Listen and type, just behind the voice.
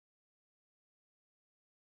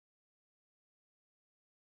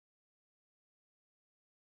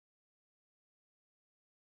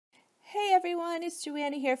Hey everyone, it's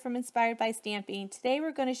Joanna here from Inspired by Stamping. Today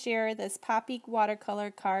we're going to share this Poppy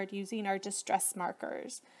watercolor card using our distress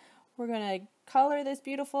markers. We're going to color this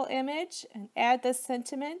beautiful image and add this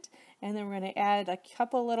sentiment, and then we're going to add a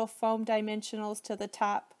couple little foam dimensionals to the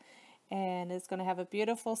top, and it's going to have a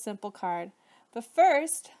beautiful simple card. But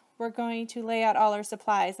first we're going to lay out all our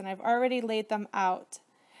supplies, and I've already laid them out.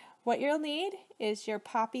 What you'll need is your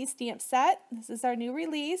Poppy stamp set. This is our new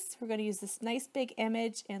release. We're going to use this nice big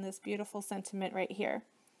image and this beautiful sentiment right here.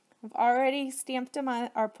 I've already stamped them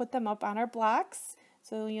on or put them up on our blocks,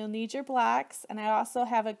 so you'll need your blocks. And I also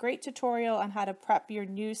have a great tutorial on how to prep your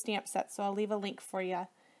new stamp set, so I'll leave a link for you.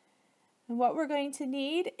 And what we're going to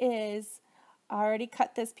need is, I already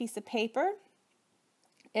cut this piece of paper.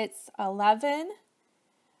 It's 11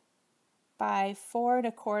 by 4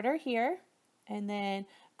 1/4 here, and then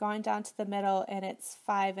going down to the middle, and it's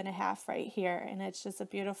 5 1/2 right here, and it's just a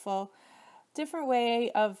beautiful different way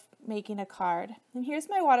of making a card. And here's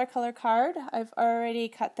my watercolor card. I've already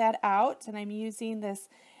cut that out, and I'm using this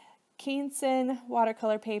Kingston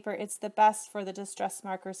watercolor paper. It's the best for the distress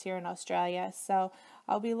markers here in Australia, so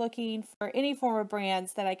I'll be looking for any form of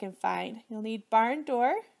brands that I can find. You'll need barn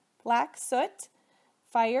door, black soot,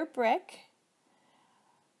 fire brick,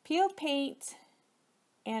 peeled paint,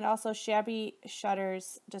 and also Shabby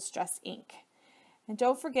Shutters Distress ink. And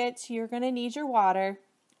don't forget, you're going to need your water.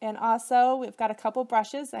 And also, we've got a couple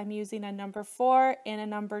brushes. I'm using a number 4 and a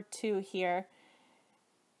number 2 here.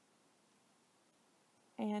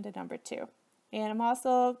 And a number 2. And I'm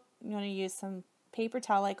also going to use some paper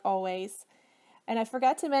towel like always. And I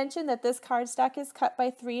forgot to mention that this cardstock is cut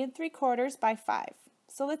by 3 3/4 by 5.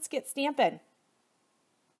 So let's get stamping.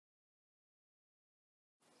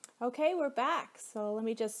 Okay, we're back. So let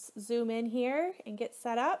me just zoom in here and get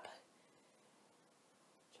set up.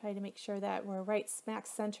 Try to make sure that we're right smack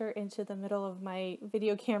center into the middle of my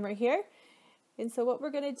video camera here. And so what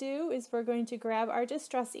we're going to do is we're going to grab our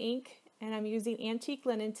distress ink, and I'm using antique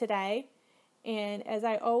linen today. And as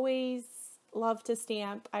I always love to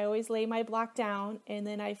stamp, I always lay my block down and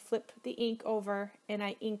then I flip the ink over and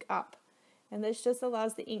I ink up. And this just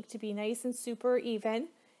allows the ink to be nice and super even.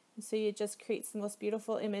 And so you just create the most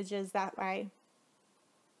beautiful images that way.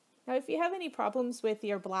 Now if you have any problems with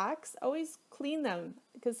your blocks, always clean them,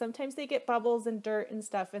 because sometimes they get bubbles and dirt and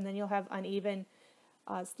stuff, and then you'll have uneven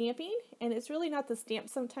stamping, and it's really not the stamp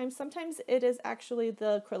sometimes. Sometimes it is actually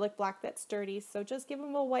the acrylic block that's dirty, so just give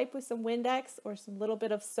them a wipe with some Windex or some little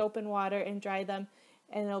bit of soap and water and dry them,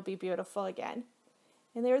 and it'll be beautiful again.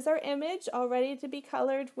 And there's our image all ready to be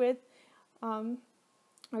colored with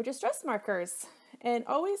our distress markers. And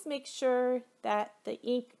always make sure that the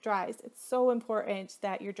ink dries. It's so important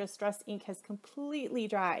that your distress ink has completely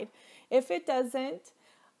dried. If it doesn't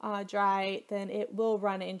dry, then it will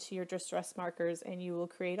run into your distress markers and you will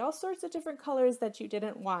create all sorts of different colors that you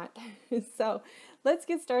didn't want. So let's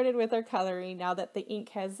get started with our coloring now that the ink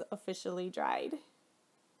has officially dried.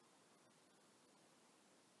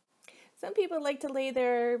 Some people like to lay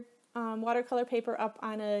their watercolor paper up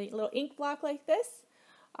on a little ink block like this.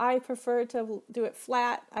 I prefer to do it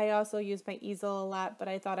flat. I also use my easel a lot, but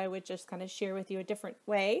I thought I would just kind of share with you a different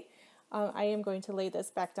way. I am going to lay this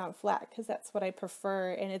back down flat because that's what I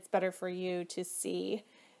prefer, and it's better for you to see.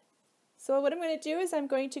 So what I'm going to do is I'm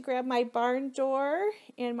going to grab my barn door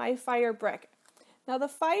and my fire brick. Now the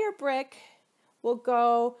fire brick will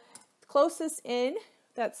go closest in,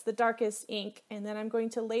 that's the darkest ink, and then I'm going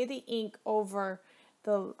to lay the ink over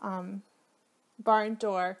the barn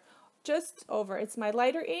door. Just over. It's my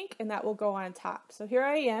lighter ink, and that will go on top. So here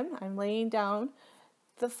I am. I'm laying down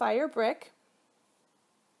the fire brick,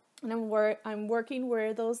 and I'm working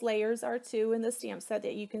where those layers are too in the stamp set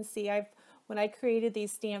that you can see. When I created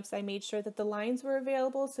these stamps, I made sure that the lines were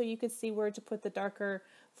available so you could see where to put the darker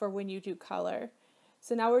for when you do color.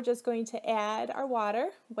 So now we're just going to add our water,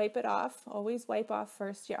 wipe it off. Always wipe off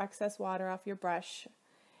first your excess water off your brush.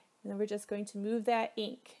 And then we're just going to move that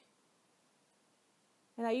ink.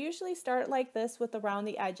 And I usually start like this with around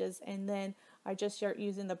the edges, and then I just start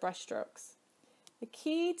using the brush strokes. The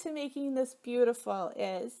key to making this beautiful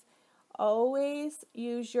is always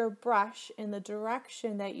use your brush in the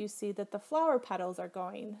direction that you see that the flower petals are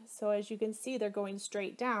going. So as you can see, they're going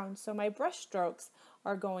straight down. So my brush strokes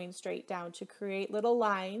are going straight down to create little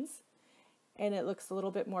lines, and it looks a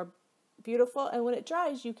little bit more beautiful. And when it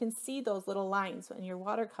dries, you can see those little lines when you're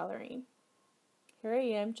watercoloring. Here I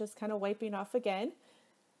am, just kind of wiping off again.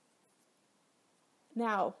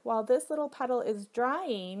 Now, while this little petal is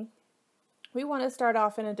drying, we want to start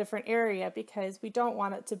off in a different area because we don't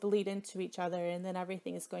want it to bleed into each other, and then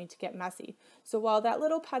everything is going to get messy. So while that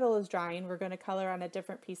little petal is drying, we're going to color on a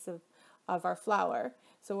different piece of of our flower.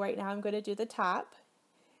 So right now I'm going to do the top,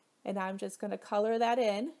 and I'm just going to color that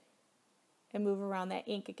in and move around that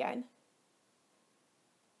ink again.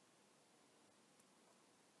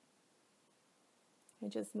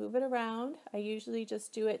 And just move it around. I usually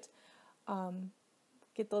just do it,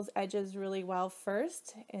 get those edges really well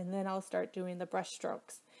first, and then I'll start doing the brush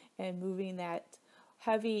strokes and moving that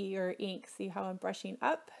heavier ink. See how I'm brushing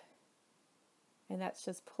up? And that's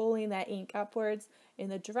just pulling that ink upwards in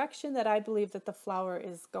the direction that I believe that the flower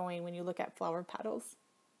is going when you look at flower petals.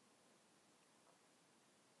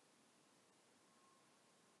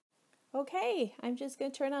 Okay, I'm just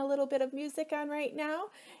going to turn a little bit of music on right now,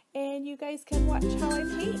 and you guys can watch how I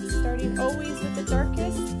paint, starting always with the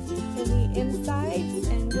darkest in the insides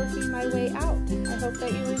and working my way out. I hope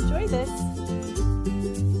that you enjoy this.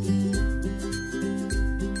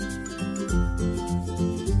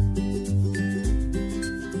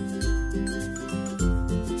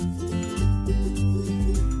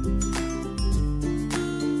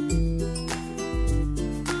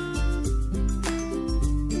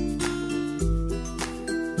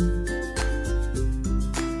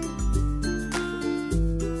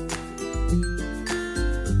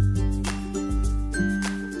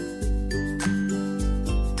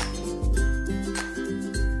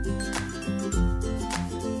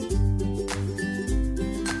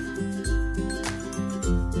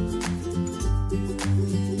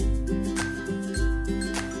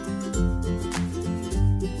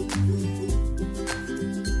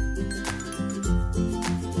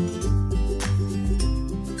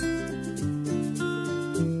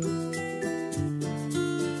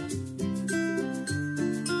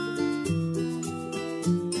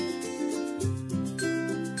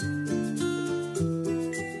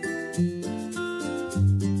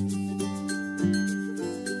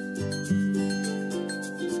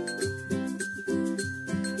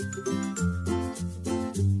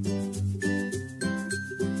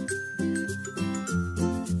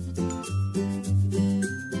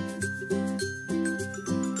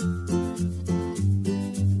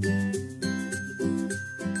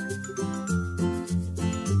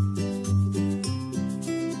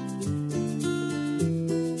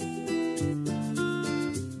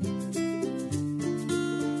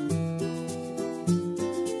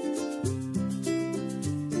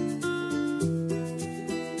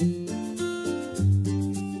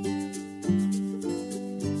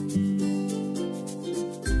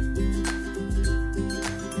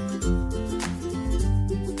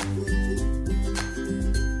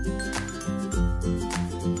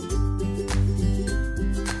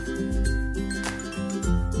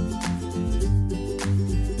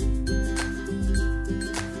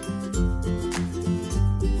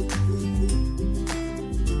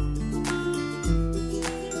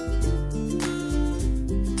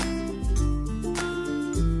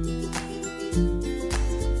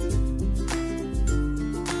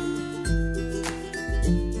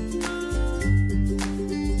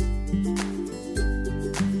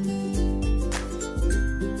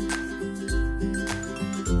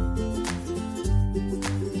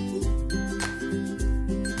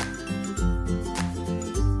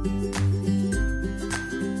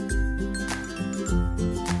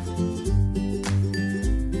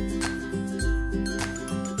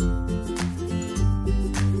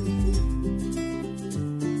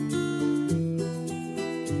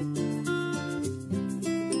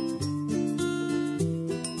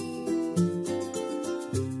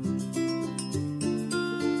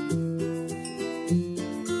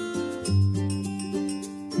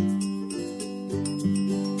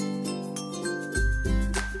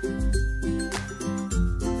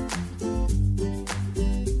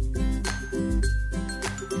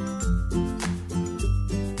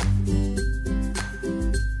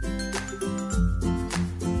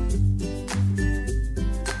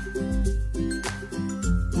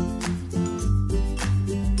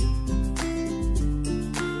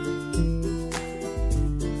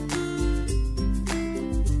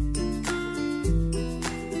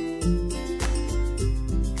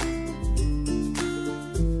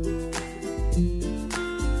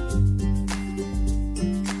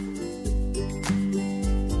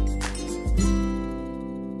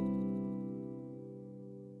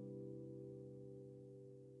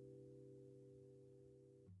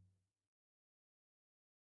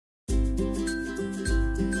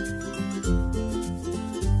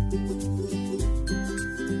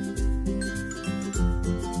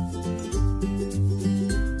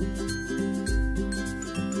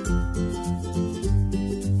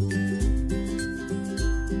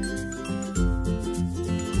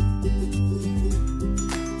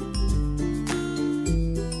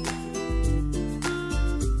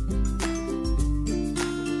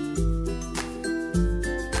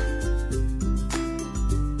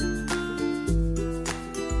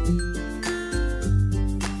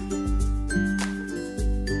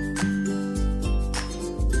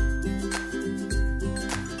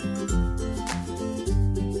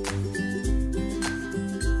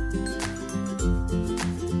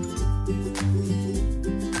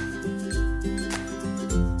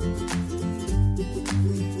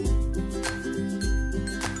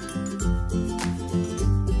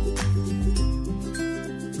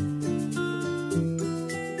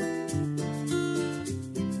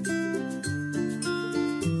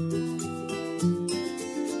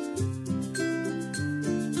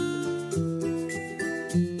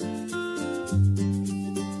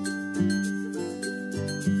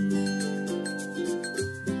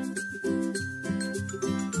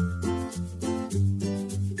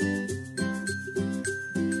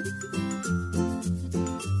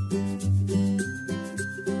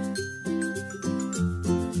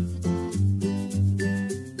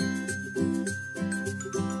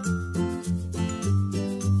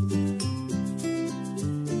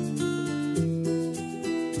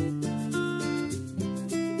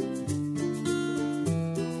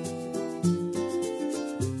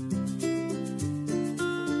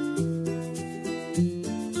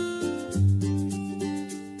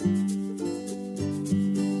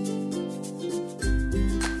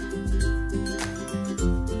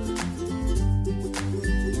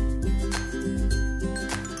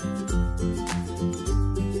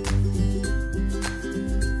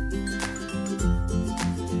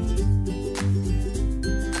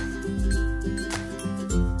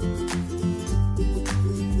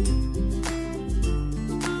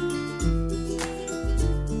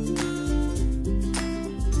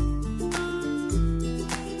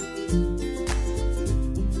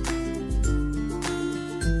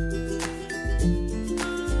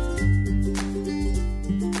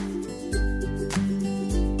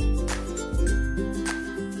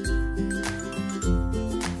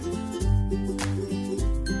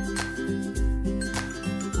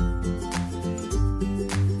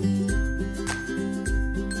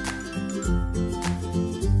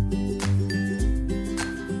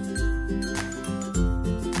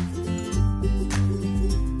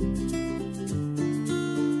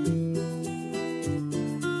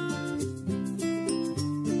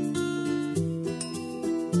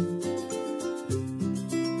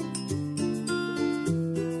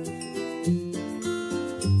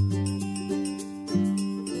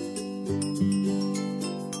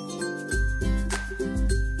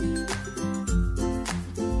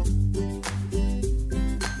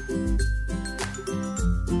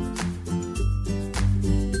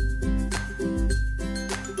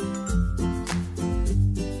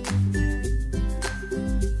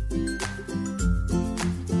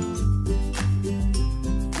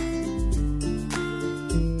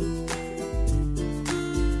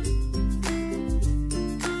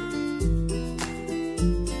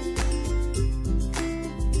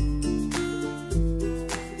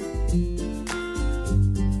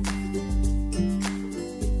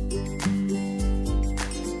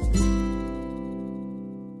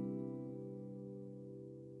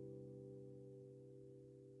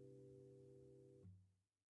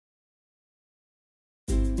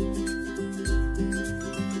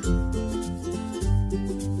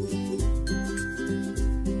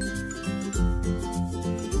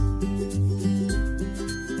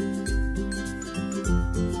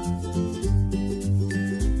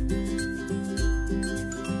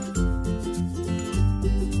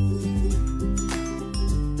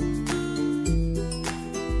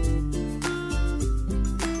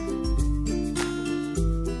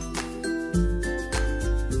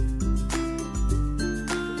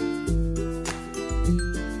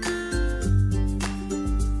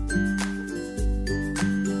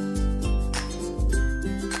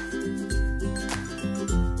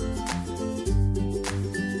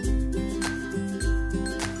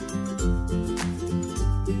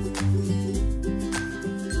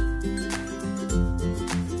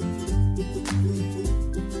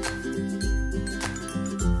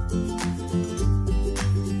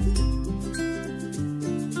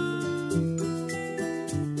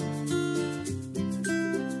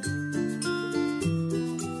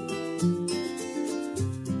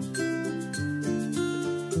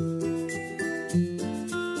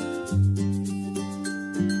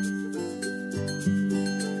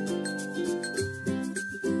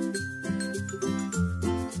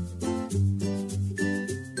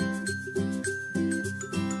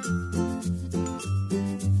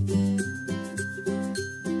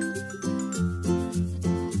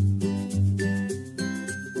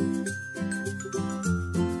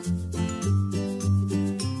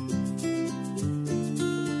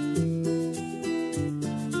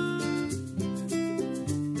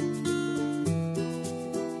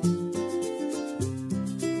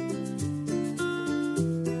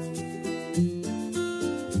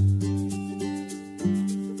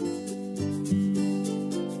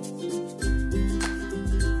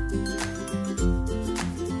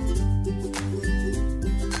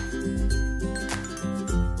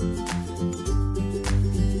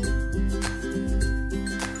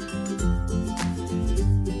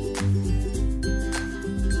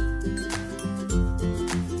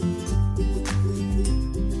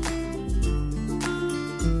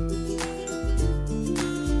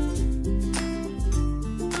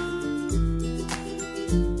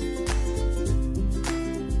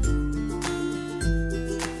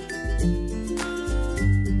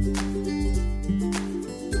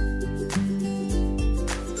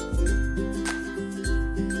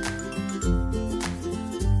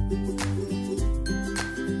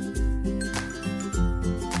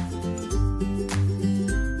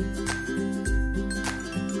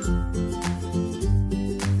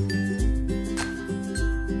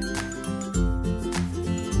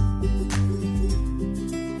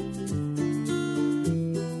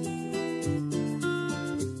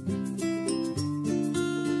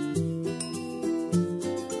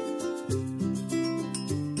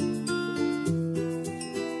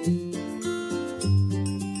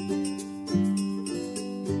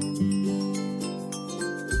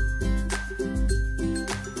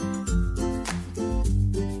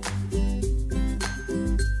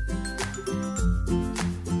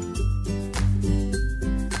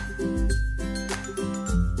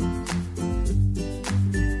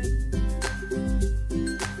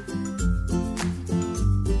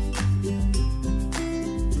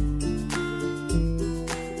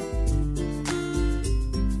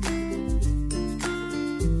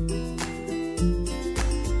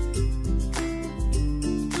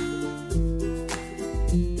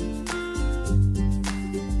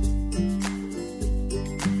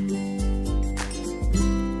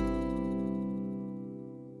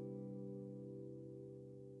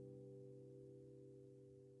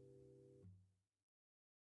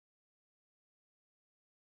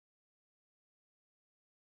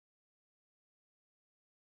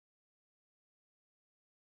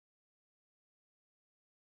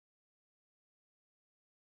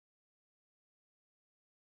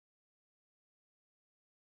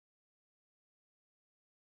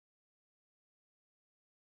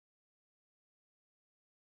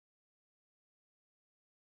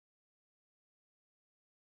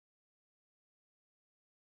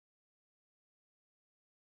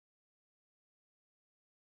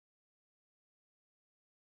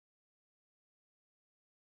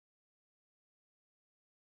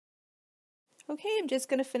 Okay, I'm just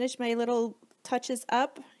going to finish my little touches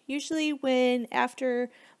up. Usually after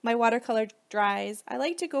my watercolor dries, I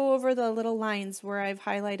like to go over the little lines where I've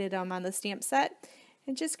highlighted them on the stamp set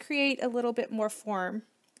and just create a little bit more form.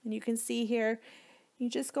 And you can see here, you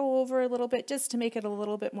just go over a little bit just to make it a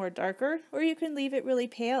little bit more darker, or you can leave it really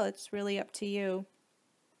pale. It's really up to you.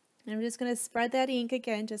 And I'm just going to spread that ink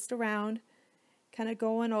again just around, kind of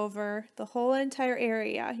going over the whole entire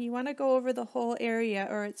area. You want to go over the whole area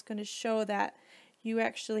or it's going to show that you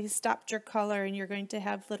actually stopped your color and you're going to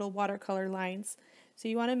have little watercolor lines. So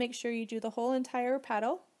you want to make sure you do the whole entire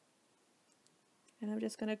petal. And I'm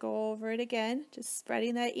just going to go over it again, just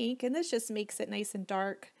spreading that ink, and this just makes it nice and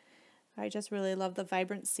dark. I just really love the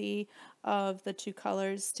vibrancy of the two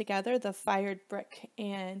colors together, the fired brick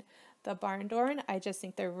and the barn door. I just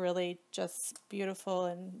think they're really just beautiful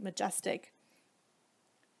and majestic.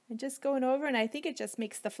 And just going over, and I think it just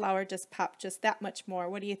makes the flower just pop just that much more.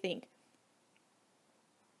 What do you think?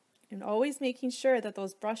 And always making sure that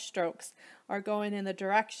those brush strokes are going in the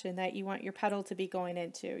direction that you want your petal to be going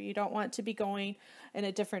into. You don't want to be going in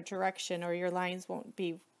a different direction or your lines won't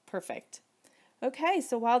be perfect. Okay,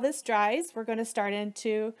 so while this dries, we're going to start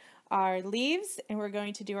into our leaves and we're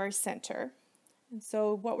going to do our center. And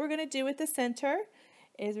so what we're going to do with the center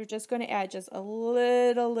is we're just going to add just a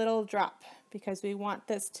little drop because we want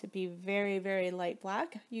this to be very, very light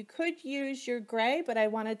black. You could use your gray, but I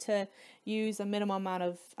wanted to use a minimum amount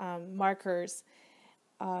of markers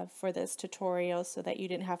for this tutorial so that you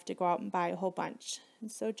didn't have to go out and buy a whole bunch.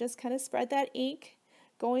 And so just kind of spread that ink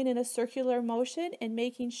going in a circular motion and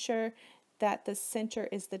making sure that the center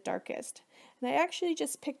is the darkest. And I actually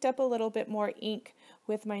just picked up a little bit more ink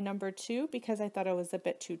with my number 2 because I thought it was a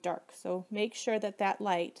bit too dark. So make sure that that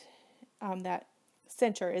light, that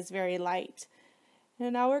center is very light.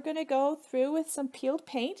 And now we're going to go through with some peeled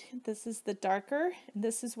paint. This is the darker, and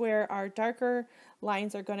this is where our darker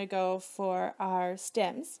lines are going to go for our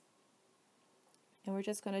stems. And we're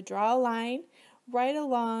just going to draw a line right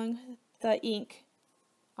along the ink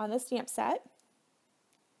on the stamp set.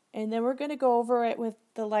 And then we're going to go over it with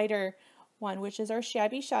the lighter one, which is our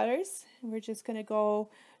shabby shutters. And we're just going to go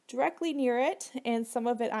directly near it and some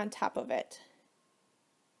of it on top of it.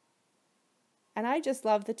 And I just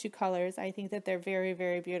love the two colors. I think that they're very,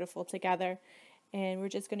 very beautiful together. And we're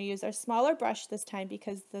just going to use our smaller brush this time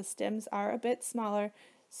because the stems are a bit smaller.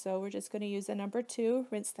 So we're just going to use a number 2,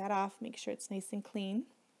 rinse that off, make sure it's nice and clean.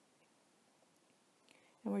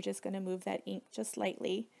 And we're just going to move that ink just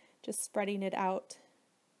lightly, just spreading it out.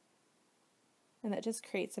 And that just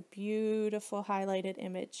creates a beautiful highlighted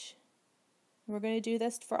image. And we're going to do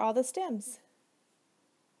this for all the stems.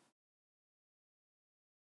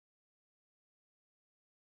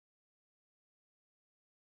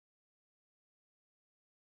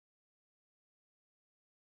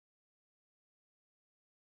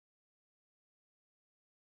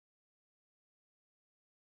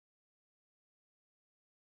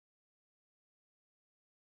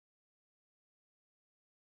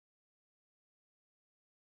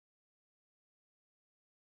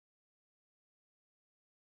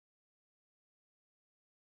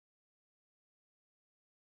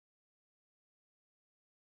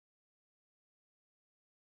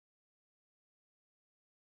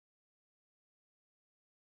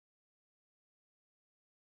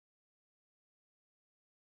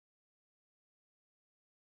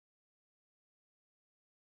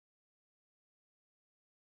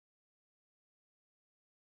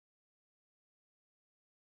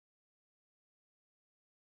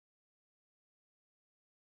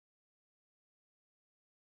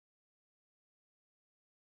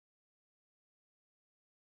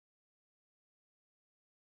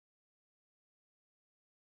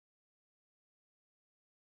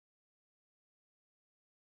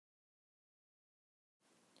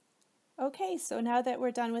 Okay, so now that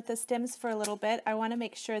we're done with the stems for a little bit, I want to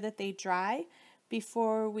make sure that they dry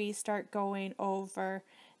before we start going over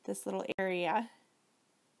this little area.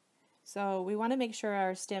 So we want to make sure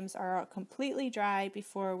our stems are completely dry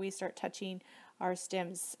before we start touching our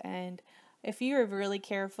stems. And if you're really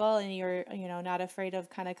careful and you're not afraid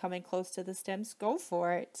of kind of coming close to the stems, go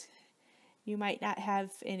for it. You might not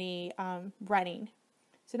have any running.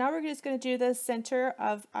 So now we're just going to do the center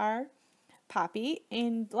of our poppy,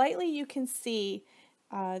 and lightly you can see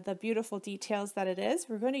the beautiful details that it is.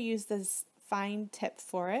 We're going to use this fine tip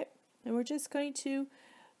for it, and we're just going to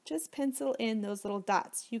just pencil in those little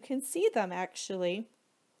dots. You can see them actually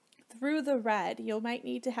through the red. You might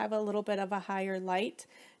need to have a little bit of a higher light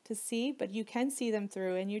to see, but you can see them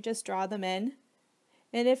through, and you just draw them in.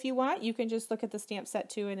 And if you want, you can just look at the stamp set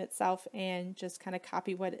too in itself and just kind of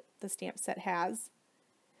copy what the stamp set has.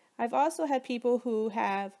 I've also had people who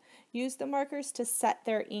have used the markers to set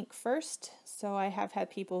their ink first. So I have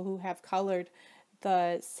had people who have colored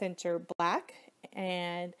the center black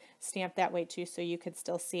and stamped that way too, so you can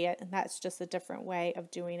still see it, and that's just a different way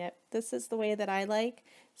of doing it. This is the way that I like,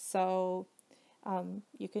 so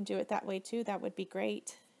you can do it that way too. That would be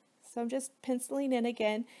great. So I'm just penciling in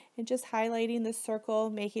again and just highlighting the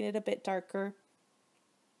circle, making it a bit darker.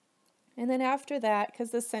 And then after that,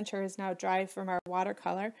 because the center is now dry from our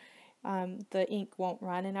watercolor, the ink won't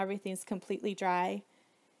run and everything's completely dry.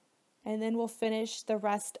 And then we'll finish the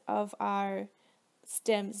rest of our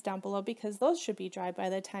stems down below, because those should be dry by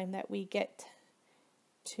the time that we get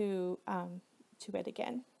to it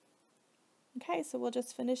again. Okay, so we'll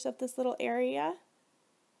just finish up this little area.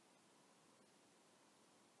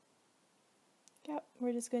 Yep,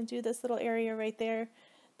 we're just going to do this little area right there,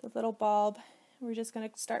 the little bulb. We're just going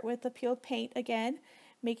to start with the peeled paint again,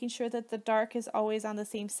 making sure that the dark is always on the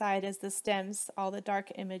same side as the stems. All the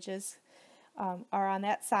dark images are on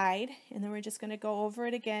that side, and then we're just going to go over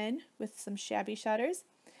it again with some shabby shutters.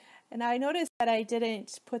 And I noticed that I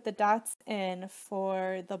didn't put the dots in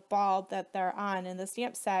for the bulb that they're on in the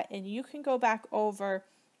stamp set, and you can go back over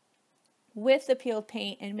with the peeled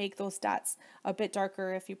paint and make those dots a bit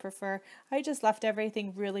darker if you prefer. I just left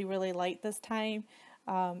everything really, really light this time.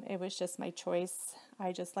 It was just my choice.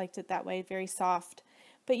 I just liked it that way, very soft.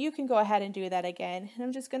 But you can go ahead and do that again. And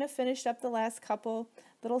I'm just going to finish up the last couple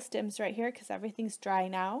little stems right here because everything's dry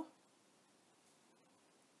now.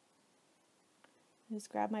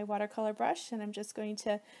 Just grab my watercolor brush, and I'm just going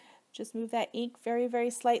to just move that ink very, very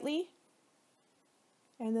slightly.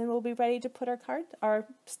 And then we'll be ready to put our card, our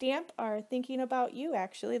stamp, our thinking about you,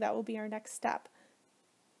 actually. That will be our next step.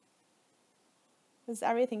 Because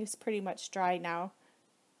everything is pretty much dry now.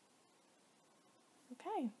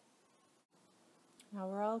 Okay. Now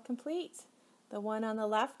we're all complete. The one on the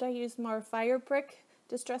left I used more Fire Brick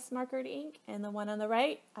Distress Markered ink, and the one on the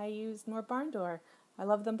right I used more Barn Door. I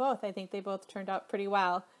love them both. I think they both turned out pretty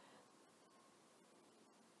well.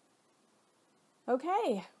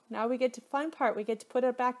 Okay, now we get to the fun part. We get to put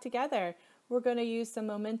it back together. We're going to use some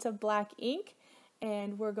Momentum Black ink,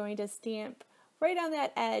 and we're going to stamp right on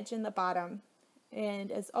that edge in the bottom.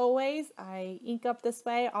 And as always, I ink up this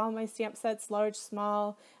way. All my stamp sets, large,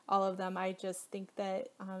 small, all of them, I just think that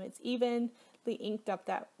it's evenly inked up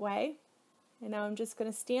that way. And now I'm just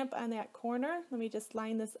going to stamp on that corner. Let me just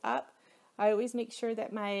line this up. I always make sure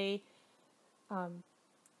that my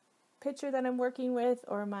picture that I'm working with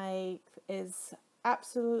is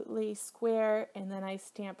absolutely square, and then I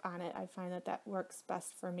stamp on it. I find that that works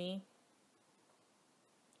best for me.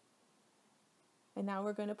 And now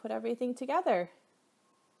we're going to put everything together.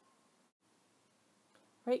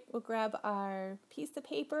 Right, we'll grab our piece of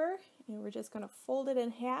paper and we're just going to fold it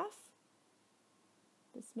in half.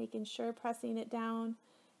 Just making sure, pressing it down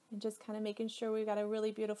and just kind of making sure we've got a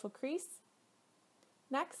really beautiful crease.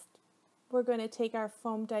 Next, we're going to take our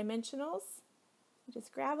foam dimensionals,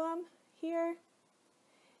 just grab them here,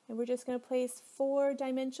 and we're just going to place 4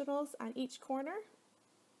 dimensionals on each corner.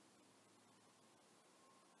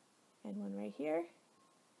 And one right here,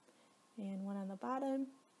 and one on the bottom,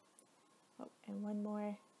 oh, and one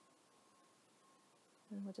more.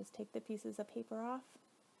 And we'll just take the pieces of paper off.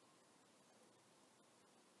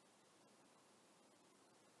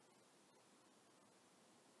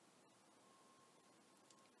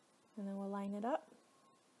 And then we'll line it up.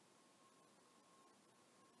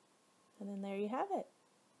 And then there you have it.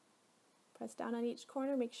 Press down on each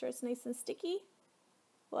corner, make sure it's nice and sticky.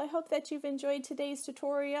 Well, I hope that you've enjoyed today's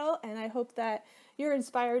tutorial, and I hope that you're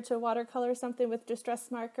inspired to watercolor something with distress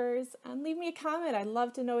markers. And leave me a comment. I'd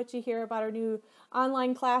love to know what you hear about our new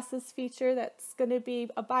online classes feature that's going to be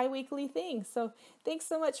a bi-weekly thing. So thanks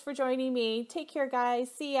so much for joining me. Take care, guys.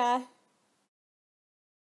 See ya.